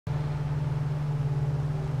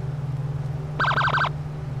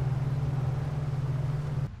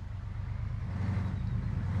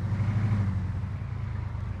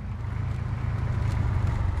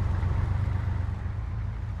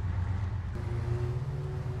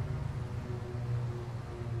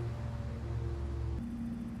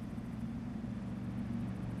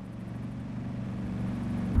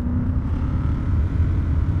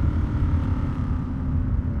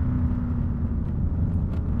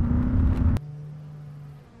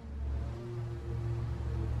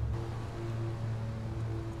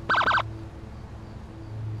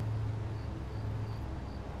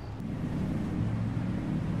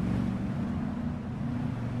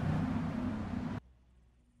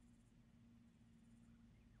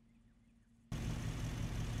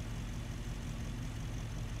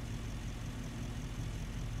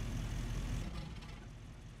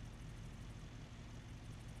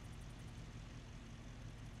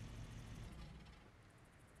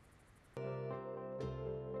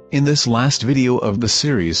In this last video of the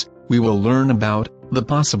series, we will learn about the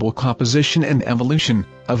possible composition and evolution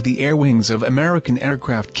of the air wings of American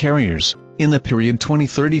aircraft carriers in the period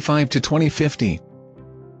 2035 to 2050.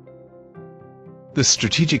 The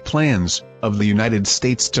strategic plans of the United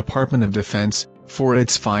States Department of Defense for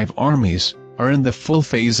its 5 armies are in the full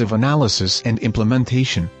phase of analysis and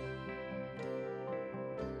implementation.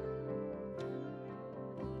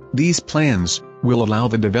 These plans will allow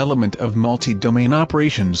the development of multi-domain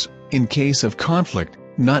operations in case of conflict,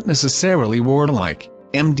 not necessarily warlike,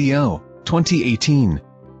 MDO, 2018.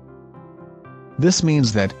 This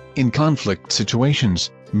means that, in conflict situations,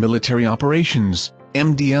 military operations,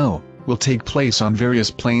 MDO, will take place on various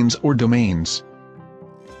planes or domains.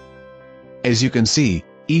 As you can see,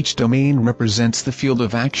 each domain represents the field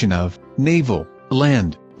of action of naval,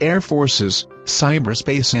 land, air forces,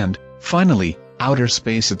 cyberspace and, finally, outer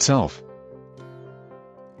space itself.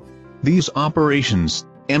 These operations,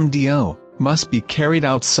 MDO, must be carried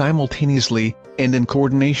out simultaneously and in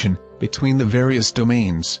coordination between the various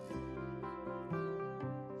domains.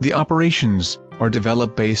 The operations are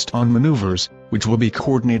developed based on maneuvers, which will be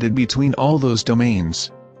coordinated between all those domains.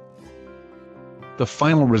 The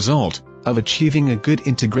final result of achieving a good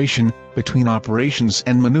integration between operations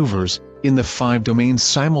and maneuvers in the 5 domains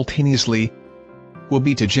simultaneously will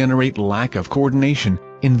be to generate lack of coordination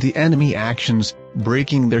in the enemy actions,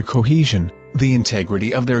 breaking their cohesion, the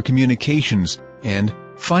integrity of their communications, and,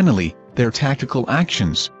 finally, their tactical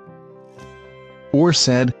actions. Or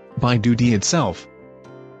said, by duty itself.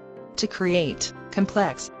 To create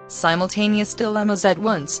complex, simultaneous dilemmas at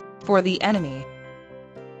once for the enemy.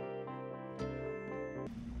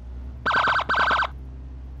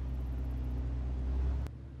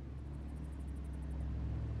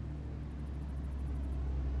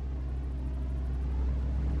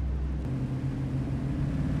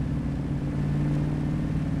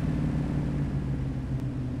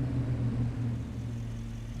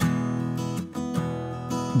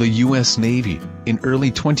 The U.S. Navy, in early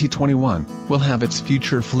 2021, will have its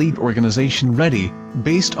future fleet organization ready,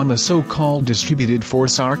 based on the so-called distributed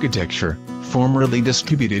force architecture, formerly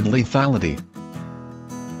distributed lethality.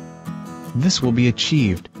 This will be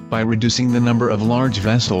achieved by reducing the number of large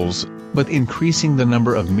vessels, but increasing the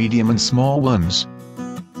number of medium and small ones.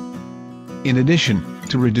 In addition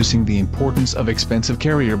to reducing the importance of expensive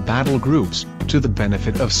carrier battle groups, to the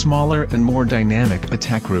benefit of smaller and more dynamic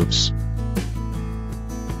attack groups.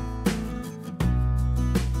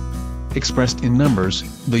 Expressed in numbers,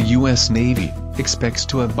 the U.S. Navy expects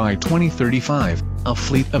to have by 2035 a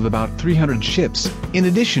fleet of about 300 ships, in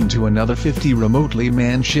addition to another 50 remotely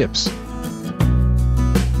manned ships.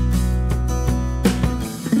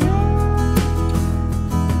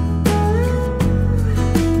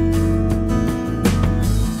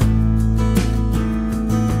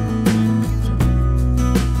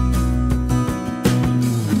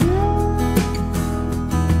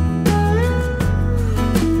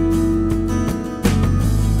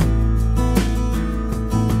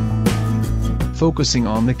 Focusing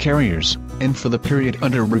on the carriers, and for the period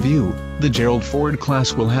under review, the Gerald Ford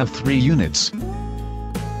class will have 3 units.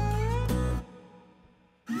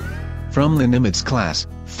 From the Nimitz class,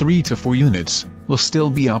 3 to 4 units will still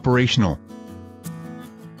be operational.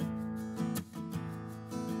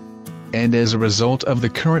 And as a result of the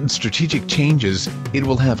current strategic changes, it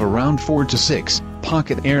will have around 4 to 6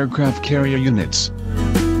 pocket aircraft carrier units.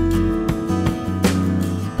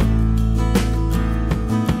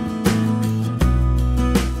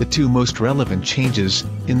 The 2 most relevant changes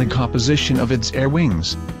in the composition of its air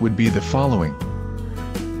wings would be the following.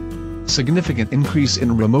 Significant increase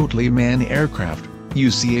in remotely manned aircraft,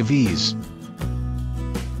 UCAVs.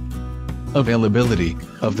 Availability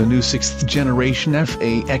of the new 6th generation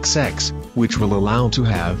F/A-XX, which will allow to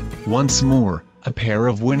have, once more, a pair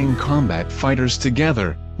of winning combat fighters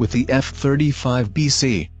together with the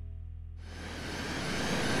F-35BC.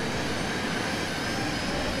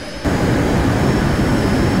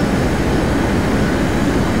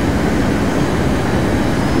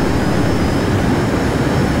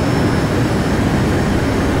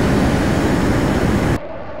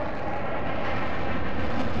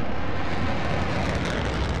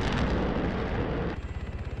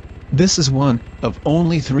 This is one of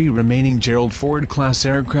only 3 remaining Gerald Ford-class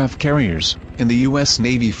aircraft carriers in the U.S.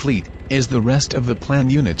 Navy fleet, as the rest of the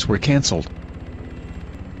planned units were cancelled.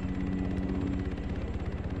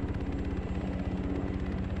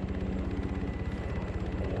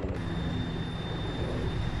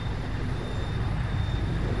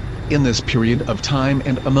 In this period of time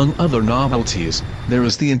and among other novelties, there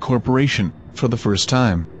is the incorporation, for the first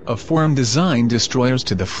time, of foreign-designed destroyers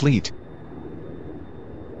to the fleet.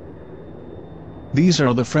 These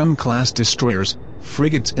are the Frem-class destroyers,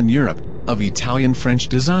 frigates in Europe, of Italian-French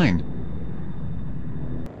design.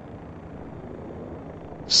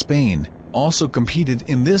 Spain also competed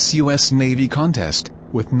in this U.S. Navy contest,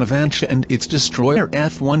 with Navantia and its destroyer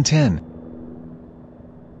F-110.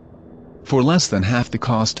 For less than half the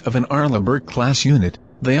cost of an Arleigh-Burke-class unit,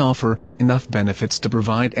 they offer enough benefits to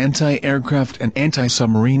provide anti-aircraft and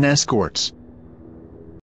anti-submarine escorts.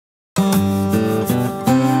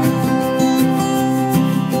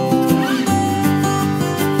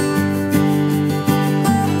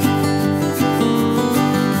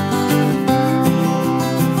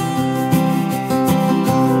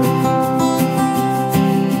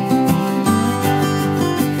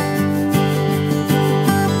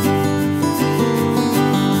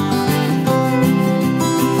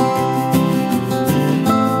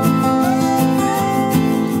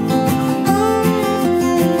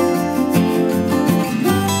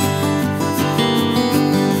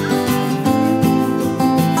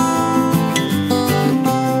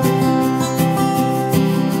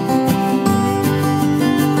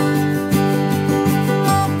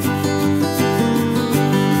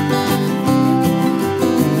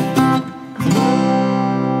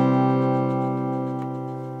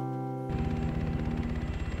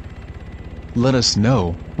 Let us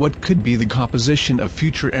know what could be the composition of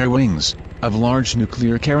future air wings of large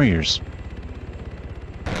nuclear carriers.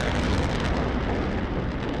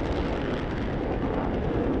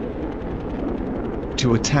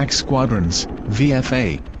 To attack squadrons,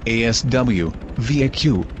 VFA, ASW,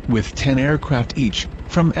 VAQ, with 10 aircraft each,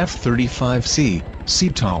 from F-35C,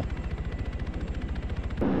 CTOL.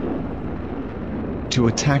 To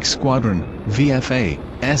attack squadron, VFA,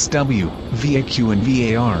 SW, VAQ and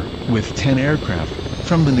VAR, with 10 aircraft,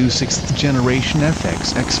 from the new 6th generation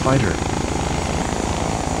FXX fighter.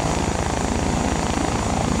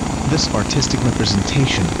 This artistic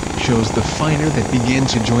representation shows the fighter that began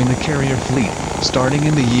to join the carrier fleet, starting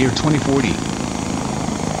in the year 2040.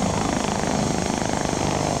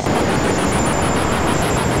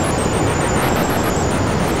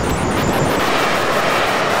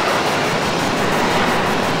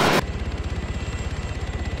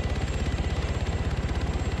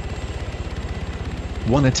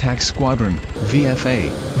 One attack squadron, VFA,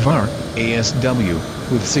 VAR,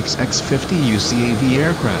 ASW, with 6 X-50 UCAV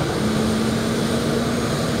aircraft.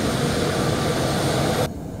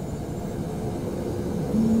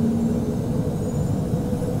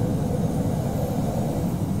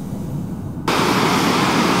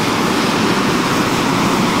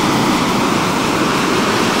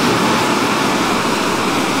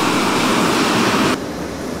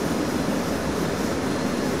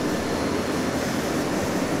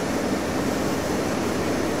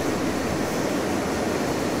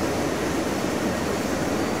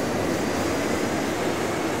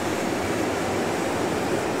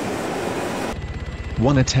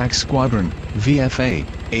 One attack squadron, VFA,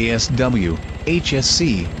 ASW,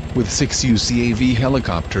 HSC, with 6 UCAV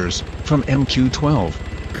helicopters, from MQ-12.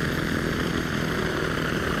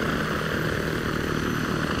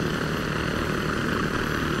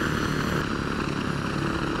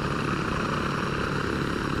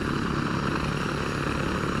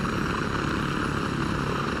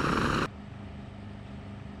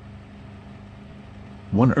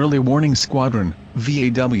 One early warning squadron,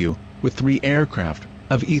 VAW, with 3 aircraft,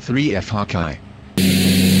 of E-3F Hawkeye.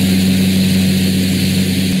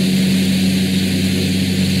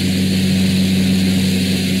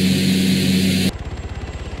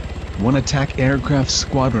 One attack aircraft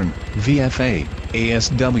squadron, VFA,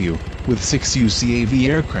 ASW, with 6 UCAV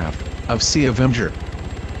aircraft, of Sea Avenger.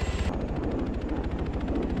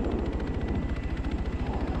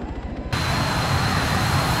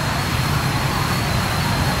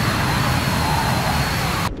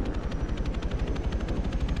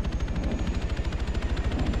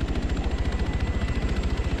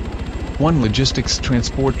 One logistics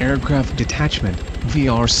transport aircraft detachment,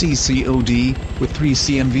 VRCCOD, with 3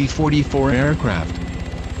 CMV-44 aircraft.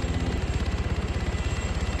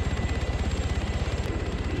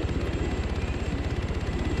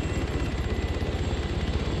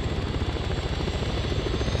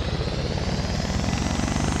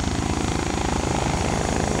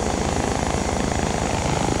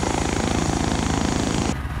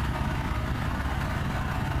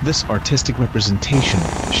 This artistic representation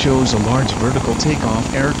shows a large vertical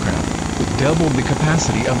takeoff aircraft, with double the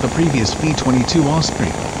capacity of the previous V-22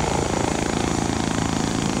 Osprey.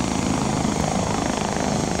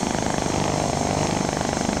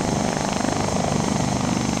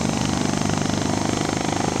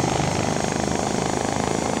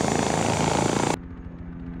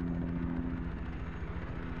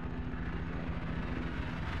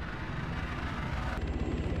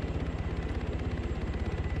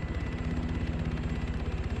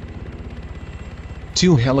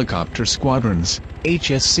 2 helicopter squadrons,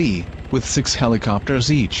 HSC, with 6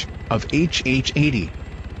 helicopters each, of HH-80.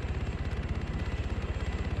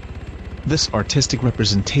 This artistic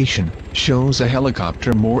representation shows a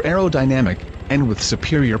helicopter more aerodynamic, and with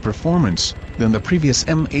superior performance, than the previous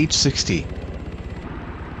MH-60.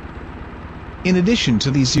 In addition to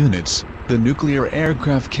these units, the nuclear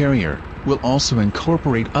aircraft carrier will also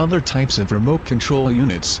incorporate other types of remote control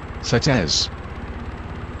units, such as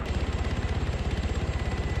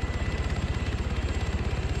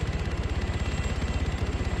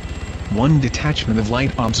one detachment of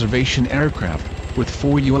light observation aircraft, with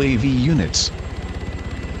 4 UAV units.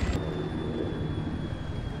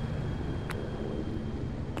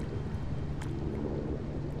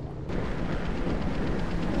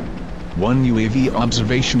 One UAV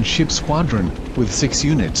observation ship squadron, with 6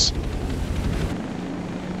 units.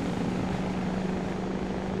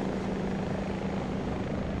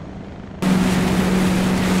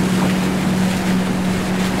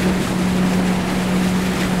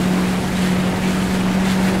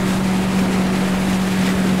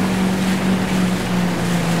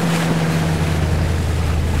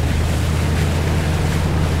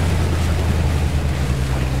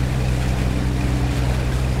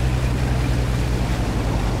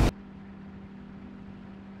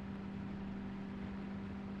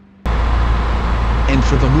 And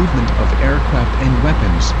for the movement of aircraft and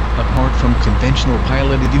weapons, apart from conventional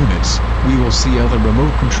piloted units, we will see other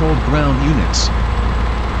remote-controlled ground units.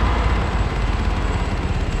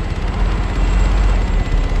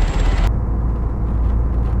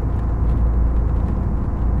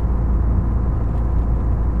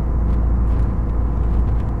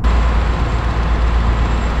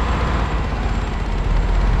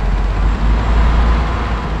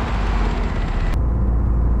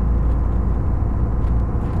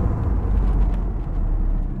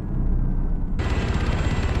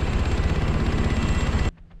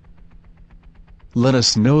 Let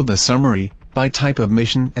us know the summary, by type of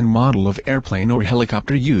mission and model of airplane or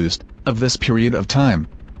helicopter used, of this period of time.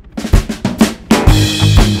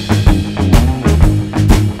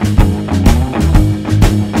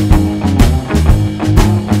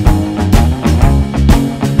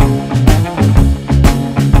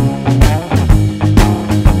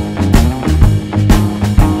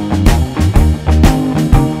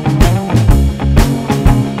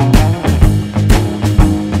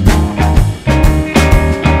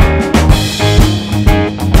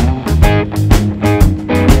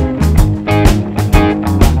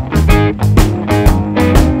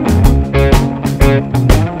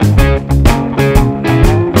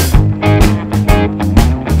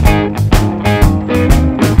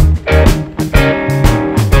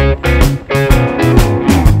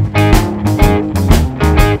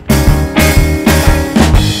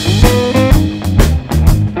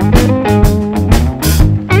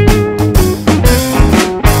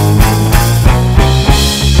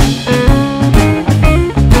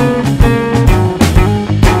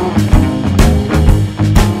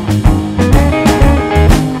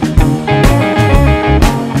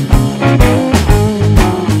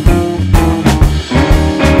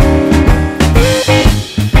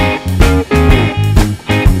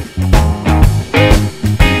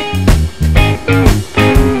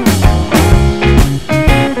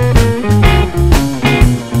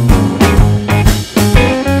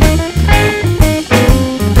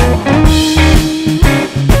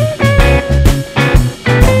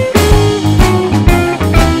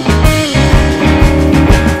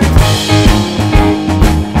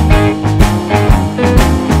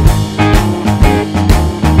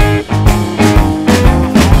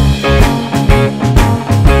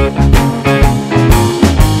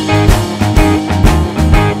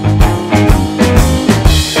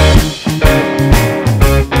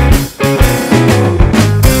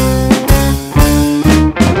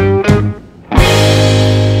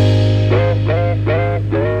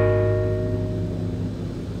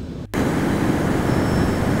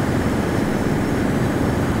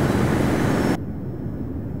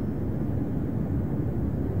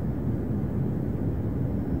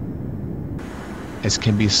 As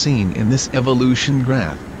can be seen in this evolution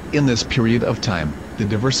graph, in this period of time, the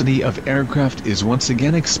diversity of aircraft is once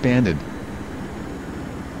again expanded.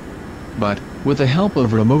 But, with the help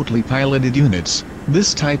of remotely piloted units,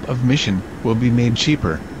 this type of mission will be made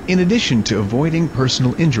cheaper, in addition to avoiding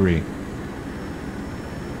personal injury.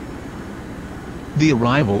 The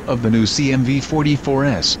arrival of the new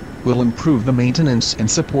CMV-44S will improve the maintenance and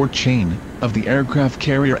support chain of the aircraft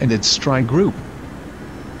carrier and its strike group.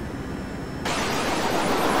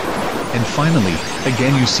 And finally,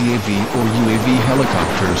 again UCAV or UAV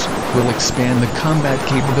helicopters will expand the combat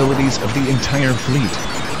capabilities of the entire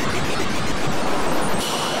fleet.